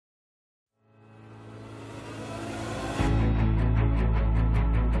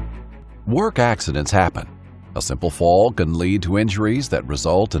Work accidents happen. A simple fall can lead to injuries that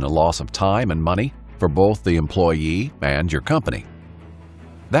result in a loss of time and money for both the employee and your company.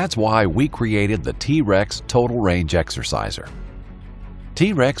 That's why we created the TREX Total Range Exerciser.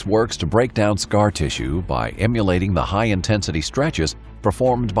 TREX works to break down scar tissue by emulating the high-intensity stretches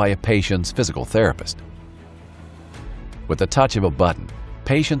performed by a patient's physical therapist. With the touch of a button,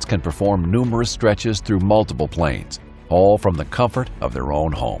 patients can perform numerous stretches through multiple planes, all from the comfort of their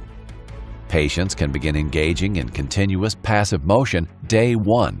own home. Patients can begin engaging in continuous passive motion day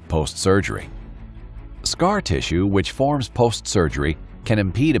one post-surgery. Scar tissue, which forms post-surgery, can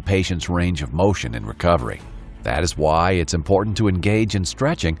impede a patient's range of motion in recovery. That is why it's important to engage in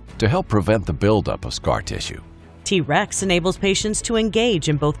stretching to help prevent the buildup of scar tissue. TREX enables patients to engage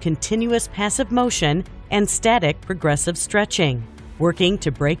in both continuous passive motion and static progressive stretching, working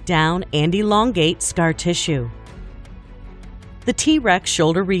to break down and elongate scar tissue. The TREX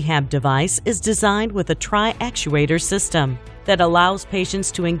shoulder rehab device is designed with a tri-actuator system that allows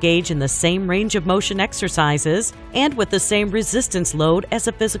patients to engage in the same range of motion exercises and with the same resistance load as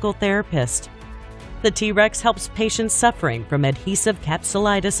a physical therapist. The TREX helps patients suffering from adhesive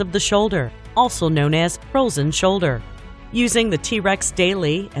capsulitis of the shoulder, also known as frozen shoulder. Using the TREX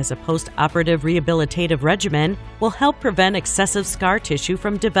daily as a post-operative rehabilitative regimen will help prevent excessive scar tissue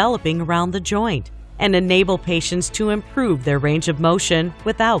from developing around the joint and enable patients to improve their range of motion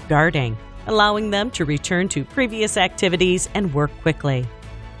without guarding, allowing them to return to previous activities and work quickly.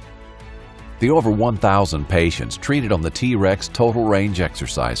 The over 1,000 patients treated on the TREX Total Range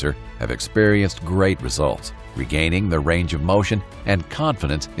Exerciser have experienced great results, regaining their range of motion and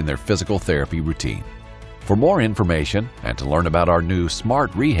confidence in their physical therapy routine. For more information and to learn about our new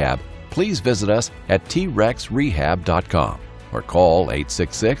Smart Rehab, please visit us at trexrehab.com or call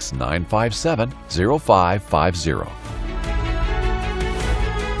 866-957-0550.